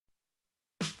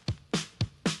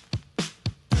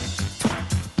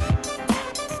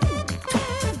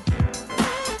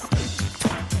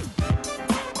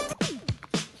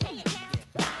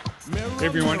Hey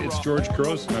everyone, it's George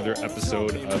Couros, another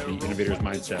episode of the Innovators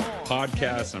Mindset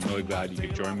podcast. I'm really glad you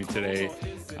could join me today.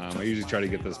 I usually try to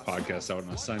get this podcast out on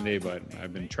a Sunday, but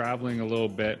I've been traveling a little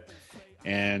bit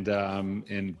and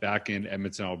back in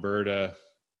Edmonton, Alberta,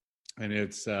 and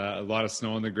it's a lot of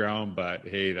snow on the ground, but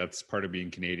hey, that's part of being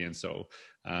Canadian. So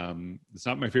it's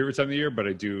not my favorite time of the year, but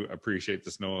I do appreciate the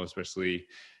snow, especially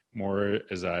more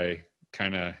as I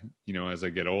kind of, as I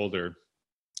get older.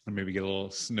 And maybe get a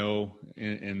little snow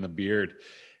in the beard.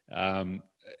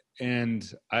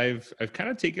 And I've kind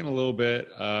of taken a little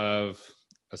bit of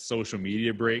a social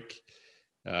media break.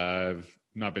 I've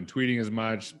not been tweeting as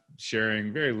much,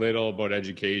 sharing very little about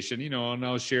education, and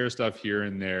I'll share stuff here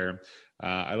and there.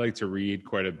 I like to read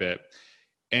quite a bit.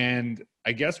 And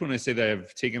I guess when I say that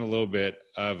I've taken a little bit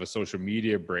of a social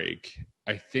media break,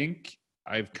 I think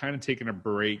I've kind of taken a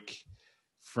break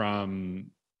from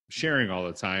sharing all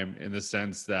the time, in the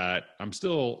sense that I'm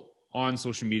still on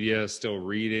social media, still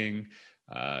reading,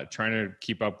 trying to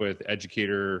keep up with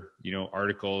educator,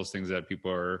 articles, things that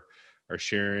people are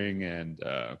sharing and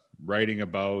writing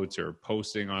about or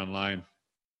posting online.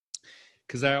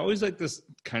 Because I always like this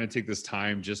kind of take this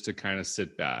time just to kind of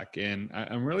sit back, and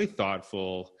I'm really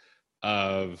thoughtful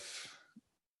of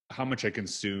how much I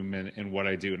consume and what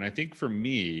I do. And I think for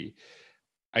me,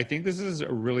 I think this is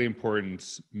a really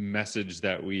important message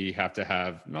that we have to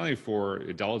have, not only for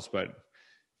adults, but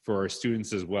for our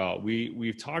students as well.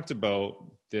 We've talked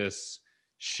about this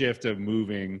shift of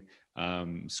moving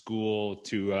school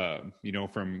to,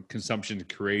 from consumption to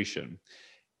creation.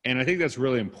 And I think that's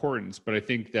really important, but I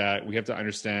think that we have to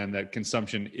understand that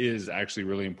consumption is actually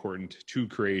really important to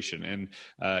creation.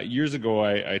 And years ago,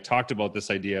 I talked about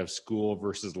this idea of school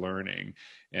versus learning.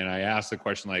 And I asked the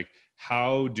question, like,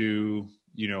 how do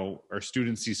our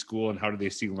students see school and how do they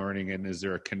see learning, and is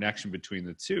there a connection between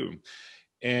the two?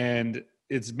 And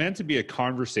it's meant to be a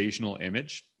conversational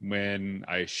image when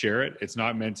I share it. It's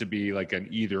not meant to be like an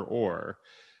either or,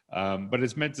 but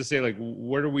it's meant to say, like,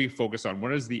 what do we focus on?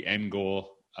 What is the end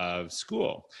goal of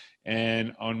school?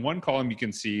 And on one column you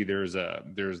can see there's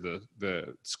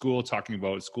the school talking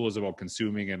about school is about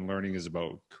consuming and learning is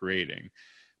about creating.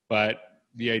 But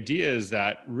the idea is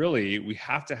that really we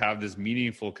have to have this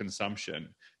meaningful consumption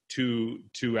to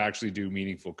actually do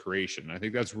meaningful creation. I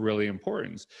think that's really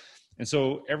important. And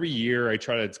so every year I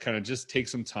try to kind of just take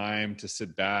some time to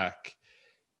sit back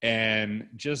and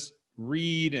just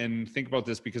read and think about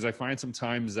this, because I find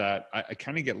sometimes that I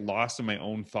kind of get lost in my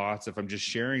own thoughts. If I'm just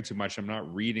sharing too much, I'm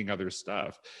not reading other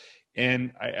stuff.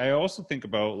 And I also think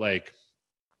about, like,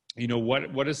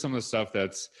 what is some of the stuff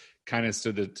that's kind of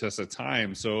stood the test of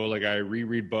time. So like I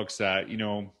reread books that,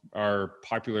 are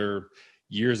popular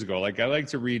years ago. Like I like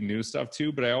to read new stuff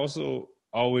too, but I also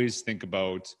always think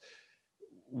about,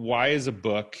 why is a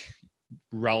book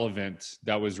relevant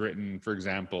that was written, for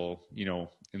example,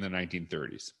 in the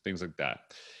 1930s, things like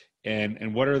that.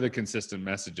 And what are the consistent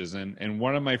messages? And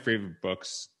one of my favorite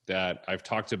books that I've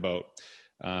talked about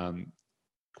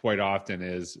quite often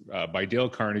is by Dale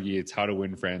Carnegie. It's How to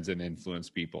Win Friends and Influence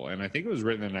People. And I think it was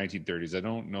written in the 1930s. I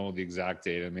don't know the exact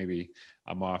date, and maybe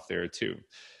I'm off there too.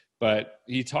 But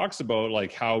he talks about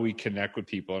like how we connect with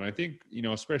people. And I think,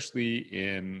 especially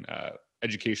in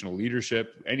educational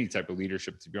leadership, any type of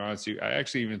leadership, to be honest with you, I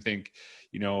actually even think,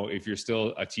 if you're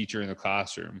still a teacher in the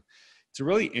classroom, it's a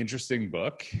really interesting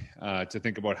book to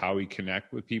think about how we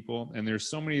connect with people. And there's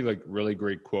so many like really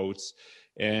great quotes.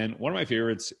 And one of my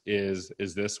favorites is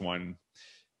this one.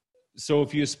 So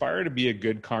if you aspire to be a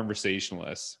good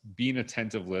conversationalist, be an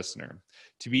attentive listener.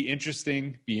 To be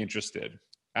interesting, be interested.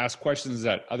 Ask questions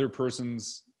that other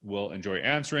persons will enjoy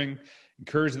answering.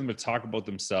 Encourage them to talk about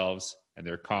themselves and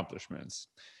their accomplishments.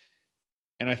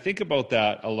 And I think about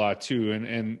that a lot too.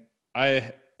 And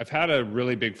I've had a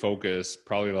really big focus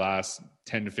probably the last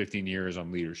 10 to 15 years on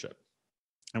leadership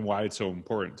and why it's so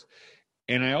important.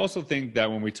 And I also think that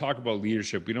when we talk about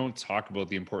leadership, we don't talk about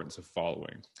the importance of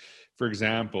following. For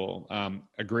example,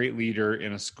 a great leader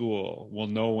in a school will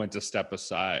know when to step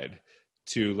aside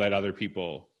to let other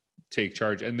people take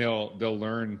charge, and they'll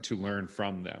learn to learn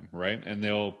from them, right? And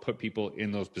they'll put people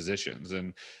in those positions.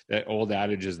 And that old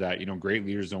adage is that, great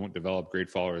leaders don't develop great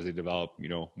followers, they develop,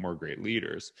 more great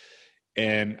leaders.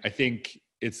 And I think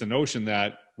it's the notion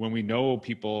that when we know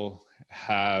people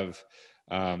have,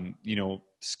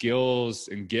 skills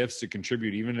and gifts to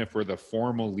contribute, even if we're the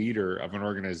formal leader of an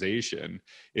organization,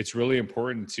 it's really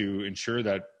important to ensure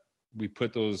that we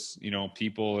put those,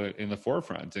 people in the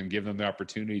forefront and give them the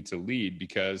opportunity to lead,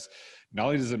 because not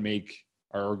only does it make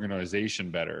our organization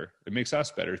better, it makes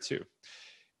us better too.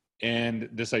 And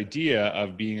this idea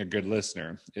of being a good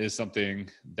listener is something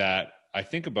that I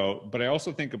think about, but I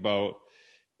also think about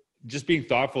just being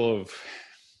thoughtful of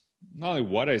not only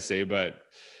what I say, but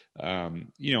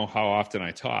how often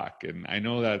I talk. And I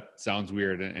know that sounds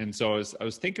weird. And so I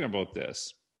was thinking about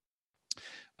this.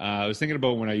 I was thinking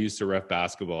about when I used to ref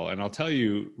basketball, and I'll tell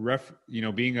you,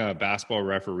 being a basketball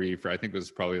referee for, I think it was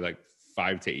probably like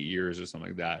 5 to 8 years or something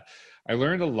like that. I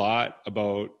learned a lot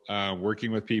about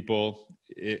working with people.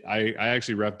 I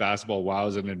actually ref basketball while I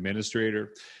was an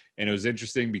administrator, and it was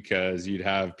interesting because you'd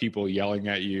have people yelling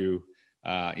at you,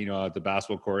 at the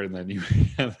basketball court, and then you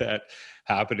have that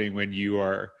happening when you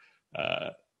are,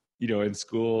 in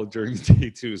school during the day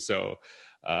too. So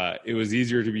it was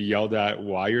easier to be yelled at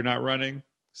while you're not running.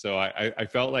 So I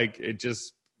felt like it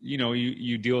just,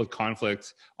 you deal with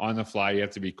conflict on the fly. You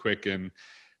have to be quick in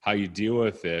how you deal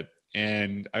with it.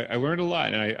 And I learned a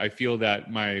lot. And I feel that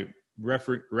my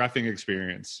reffing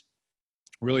experience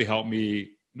really helped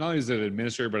me, not only as an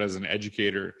administrator, but as an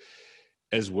educator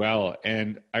as well.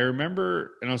 And I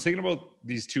remember, and I was thinking about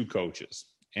these two coaches,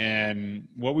 and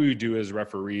what we would do as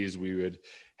referees, we would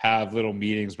have little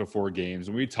meetings before games,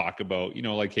 and we'd talk about,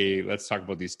 like, hey, let's talk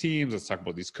about these teams. Let's talk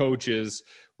about these coaches.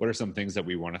 What are some things that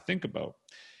we want to think about?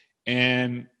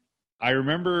 And I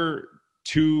remember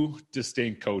two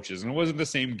distinct coaches, and it wasn't the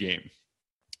same game,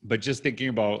 but just thinking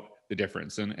about the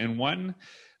difference. And one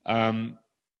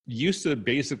used to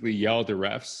basically yell at the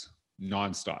refs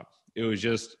nonstop. It was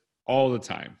just all the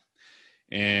time.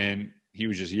 And he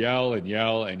would just yell and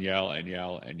yell and yell and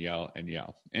yell and yell and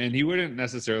yell. And he wouldn't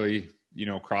necessarily,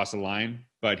 cross a line,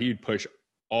 but he'd push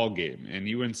all game. And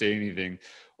he wouldn't say anything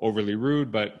overly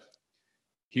rude, but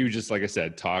he would just, like I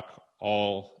said, talk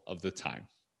all of the time.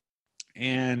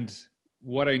 And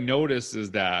what I noticed is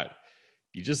that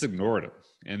you just ignored him.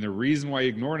 And the reason why you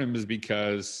ignored him is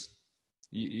because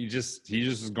he just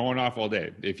was going off all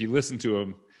day. If you listen to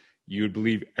him, you would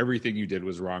believe everything you did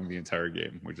was wrong the entire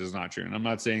game, which is not true. And I'm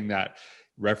not saying that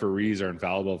referees are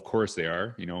infallible. Of course they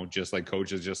are, just like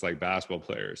coaches, just like basketball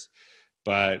players.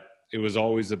 But it was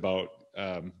always about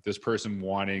this person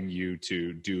wanting you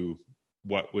to do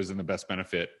what was in the best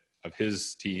benefit of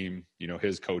his team,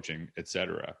 his coaching,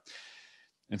 etc.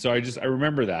 And so I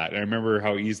remember that. And I remember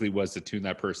how easily it was to tune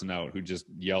that person out who just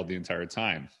yelled the entire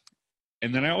time.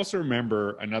 And then I also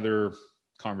remember another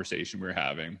conversation we were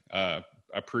having, a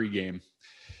pregame,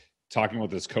 talking about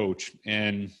this coach.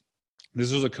 And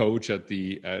this was a coach at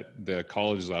the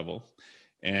college level.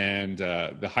 And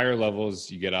the higher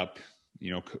levels you get up,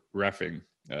 reffing,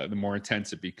 the more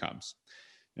intense it becomes.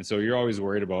 And so you're always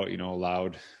worried about, a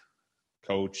loud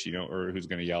coach, or who's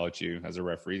going to yell at you as a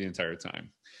referee the entire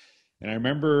time. And I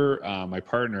remember my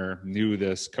partner knew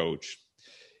this coach,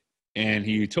 and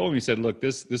he told me, he said, look,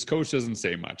 this coach doesn't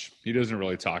say much. He doesn't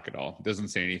really talk at all. Doesn't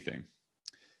say anything.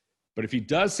 But if he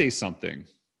does say something,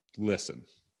 listen,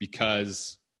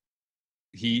 because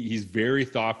he's very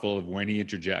thoughtful of when he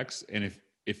interjects. And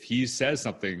if he says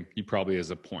something, he probably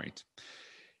has a point.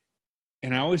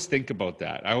 And I always think about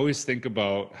that. I always think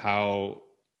about how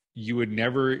you would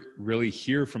never really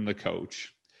hear from the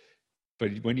coach,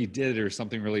 but when you did, there's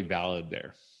something really valid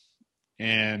there.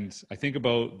 And I think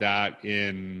about that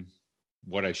in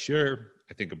what I share.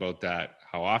 I think about that,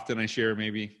 how often I share,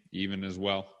 maybe even as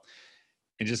well.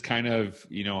 And just kind of,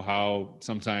 how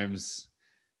sometimes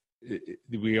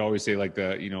we always say, like,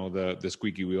 the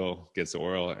squeaky wheel gets the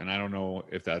oil. And I don't know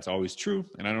if that's always true.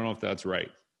 And I don't know if that's right.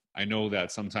 I know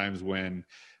that sometimes when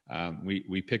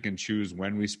we pick and choose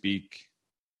when we speak,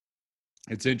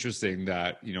 it's interesting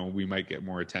that, we might get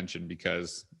more attention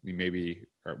because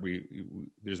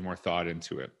there's more thought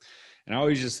into it. And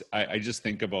I just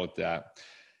think about that,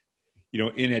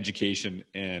 in education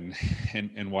and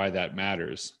why that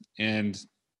matters. And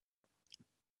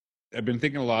I've been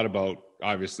thinking a lot about,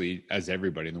 obviously, as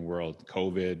everybody in the world,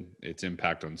 COVID, its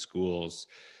impact on schools,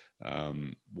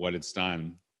 what it's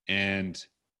done. And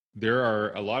there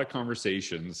are a lot of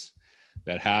conversations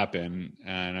that happen,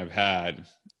 and I've had,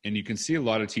 and you can see a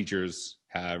lot of teachers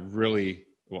have really,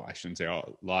 well, I shouldn't say a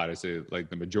lot, I say like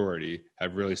the majority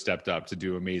have really stepped up to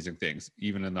do amazing things,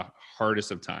 even in the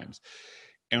hardest of times.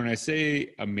 And when I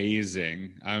say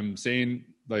amazing, I'm saying,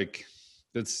 like,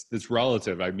 that's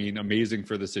relative. I mean, amazing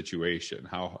for the situation,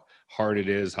 how hard it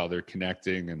is, how they're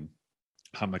connecting, and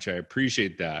how much I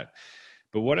appreciate that.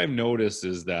 But what I've noticed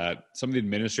is that some of the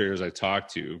administrators I talk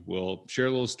to will share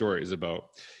little stories about,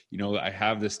 I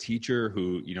have this teacher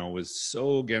who, was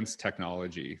so against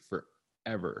technology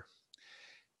forever.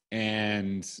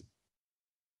 And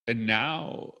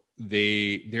now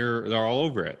they're all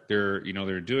over it.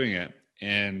 They're doing it.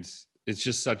 And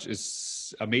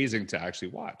it's amazing to actually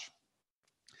watch.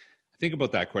 I think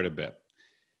about that quite a bit,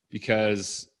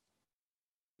 because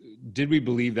did we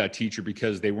believe that teacher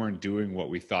because they weren't doing what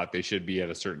we thought they should be at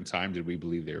a certain time? Did we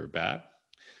believe they were bad?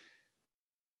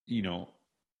 You know,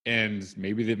 and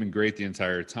maybe they've been great the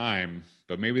entire time,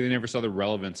 but maybe they never saw the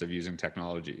relevance of using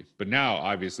technology. But now,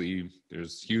 obviously,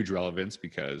 there's huge relevance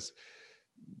because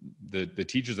the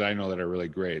teachers that I know that are really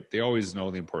great, they always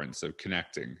know the importance of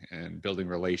connecting and building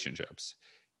relationships.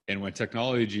 And when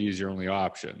technology is your only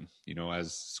option, you know,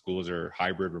 as schools are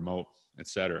hybrid, remote,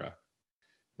 etc.,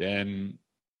 then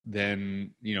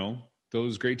you know,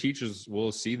 those great teachers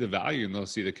will see the value and they'll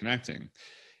see the connecting.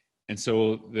 And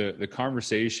so the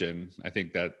conversation, I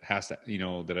think that has to, you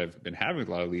know, that I've been having with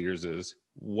a lot of leaders is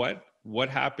what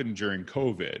happened during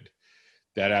COVID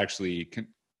that actually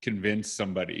convinced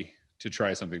somebody to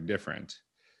try something different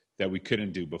that we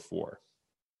couldn't do before.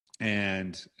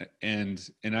 And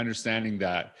understanding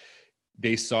that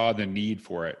they saw the need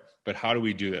for it, but how do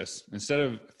we do this? Instead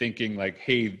of thinking like,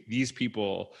 hey, these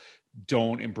people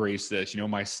don't embrace this, you know,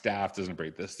 my staff doesn't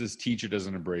embrace this teacher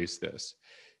doesn't embrace this.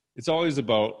 It's always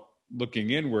about looking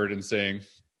inward and saying,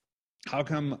 how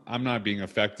come I'm not being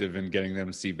effective in getting them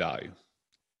to see value?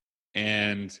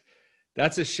 And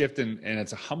that's a shift, and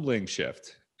it's a humbling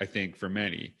shift, I think, for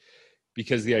many,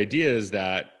 because the idea is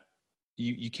that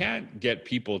you can't get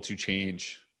people to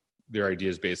change their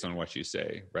ideas based on what you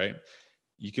say, right?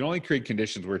 You can only create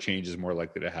conditions where change is more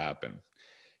likely to happen.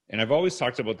 And I've always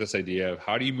talked about this idea of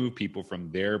how do you move people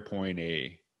from their point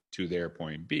A to their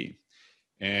point B?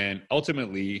 And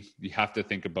ultimately, you have to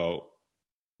think about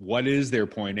what is their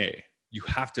point A. You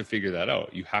have to figure that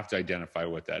out. You have to identify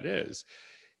what that is.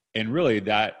 And really,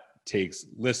 that takes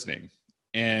listening.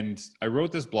 And I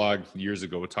wrote this blog years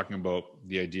ago talking about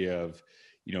the idea of,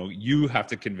 you know, you have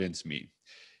to convince me.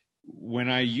 When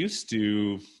I used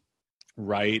to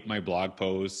write my blog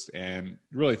posts and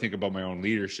really think about my own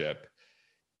leadership,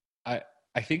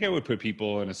 I think I would put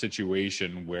people in a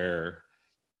situation where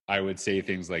I would say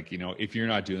things like, you know, if you're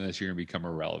not doing this, you're going to become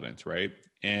irrelevant, right?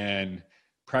 And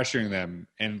pressuring them,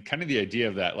 and kind of the idea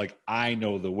of that, like, I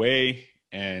know the way,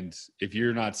 and if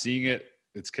you're not seeing it,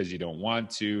 it's because you don't want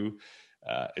to,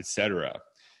 etc.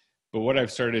 But what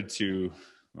I've started to,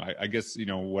 I guess, you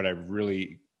know, what I've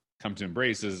really come to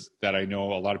embrace is that I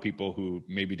know a lot of people who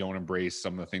maybe don't embrace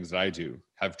some of the things that I do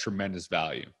have tremendous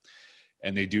value,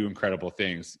 and they do incredible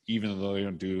things, even though they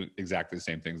don't do exactly the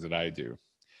same things that I do.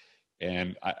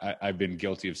 And I've been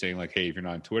guilty of saying like, hey, if you're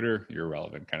not on Twitter, you're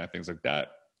irrelevant, kind of things like that.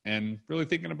 And really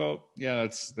thinking about, yeah,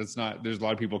 that's not, there's a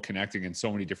lot of people connecting in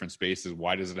so many different spaces.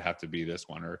 Why does it have to be this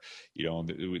one? Or, you know,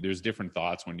 there's different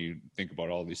thoughts when you think about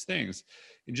all these things,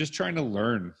 and just trying to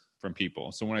learn from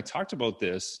people. So when I talked about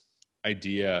this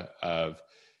idea of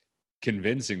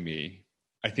convincing me,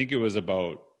 I think it was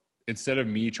about, instead of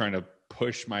me trying to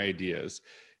push my ideas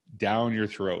down your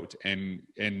throat and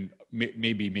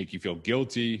maybe make you feel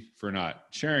guilty for not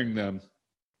sharing them,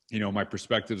 you know, my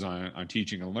perspectives on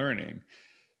teaching and learning,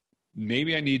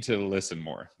 maybe I need to listen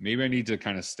more. Maybe I need to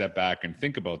kind of step back and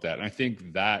think about that. And I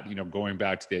think that, you know, going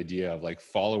back to the idea of like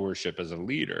followership as a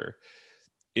leader,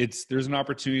 there's an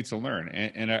opportunity to learn.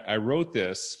 And I wrote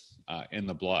this in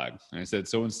the blog, and I said,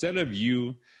 so instead of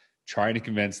you trying to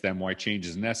convince them why change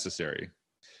is necessary,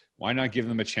 why not give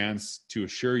them a chance to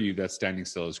assure you that standing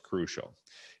still is crucial?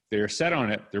 If they are set on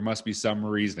it, there must be some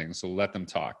reasoning, so let them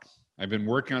talk. I've been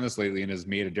working on this lately and has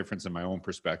made a difference in my own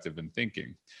perspective and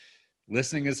thinking.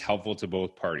 Listening is helpful to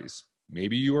both parties.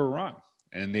 Maybe you are wrong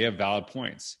and they have valid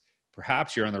points.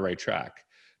 Perhaps you're on the right track,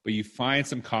 but you find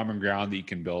some common ground that you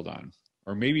can build on.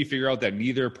 Or maybe figure out that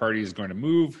neither party is going to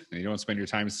move and you don't spend your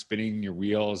time spinning your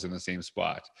wheels in the same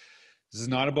spot. This is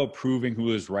not about proving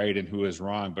who is right and who is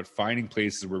wrong, but finding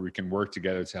places where we can work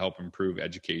together to help improve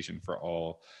education for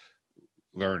all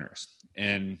learners.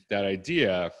 And that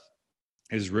idea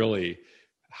is really,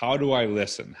 how do I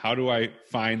listen? How do I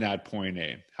find that point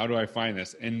A? How do I find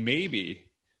this? And maybe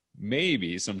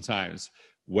sometimes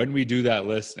when we do that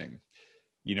listening,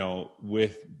 you know,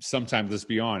 sometimes, let's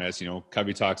be honest, you know,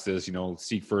 Covey talks this, you know,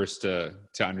 seek first to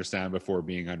understand before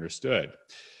being understood.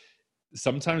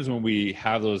 Sometimes when we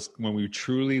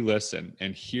truly listen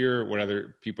and hear what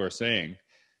other people are saying,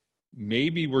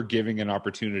 maybe we're giving an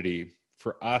opportunity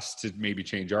for us to maybe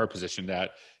change our position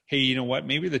that, hey, you know what,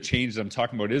 maybe the change that I'm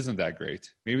talking about isn't that great.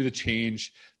 Maybe the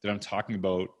change that I'm talking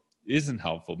about isn't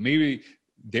helpful. Maybe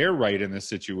they're right in this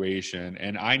situation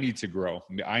and I need to grow.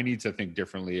 I need to think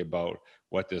differently about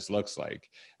what this looks like,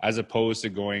 as opposed to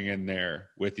going in there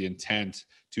with the intent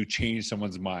to change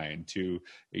someone's mind, to,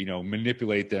 you know,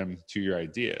 manipulate them to your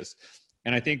ideas.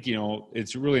 And I think, you know,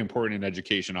 it's really important in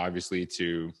education, obviously,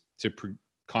 to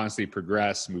constantly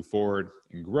progress, move forward,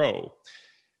 and grow.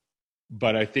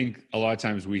 But I think a lot of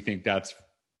times we think that's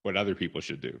what other people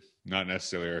should do, not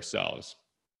necessarily ourselves.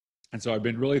 And so I've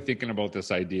been really thinking about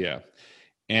this idea,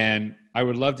 and I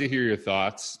would love to hear your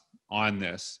thoughts on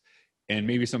this and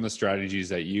maybe some of the strategies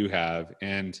that you have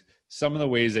and some of the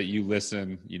ways that you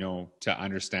listen, to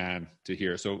understand, to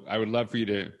hear. So I would love for you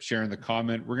to share in the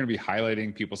comment. We're going to be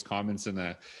highlighting people's comments in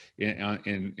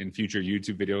future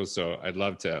YouTube videos. So I'd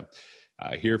love to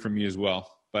hear from you as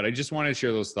well. But I just wanted to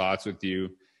share those thoughts with you.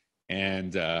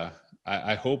 And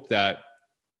I hope that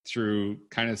through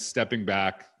kind of stepping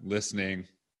back, listening,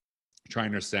 trying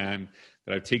to understand,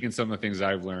 that I've taken some of the things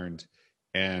I've learned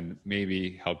and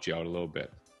maybe helped you out a little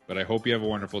bit. But I hope you have a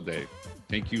wonderful day.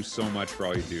 Thank you so much for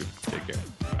all you do. Take care.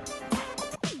 Bye.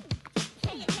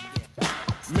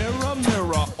 Mirror,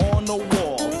 mirror on the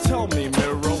wall, tell me,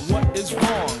 mirror, what is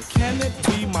wrong? Can it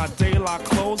be my De La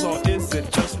clothes, or is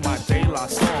it just my De La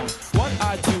song? What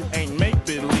I do ain't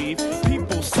make-believe.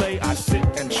 People say I sit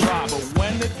and try, but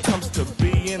when it comes to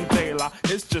being De La,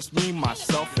 it's just me,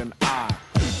 myself, and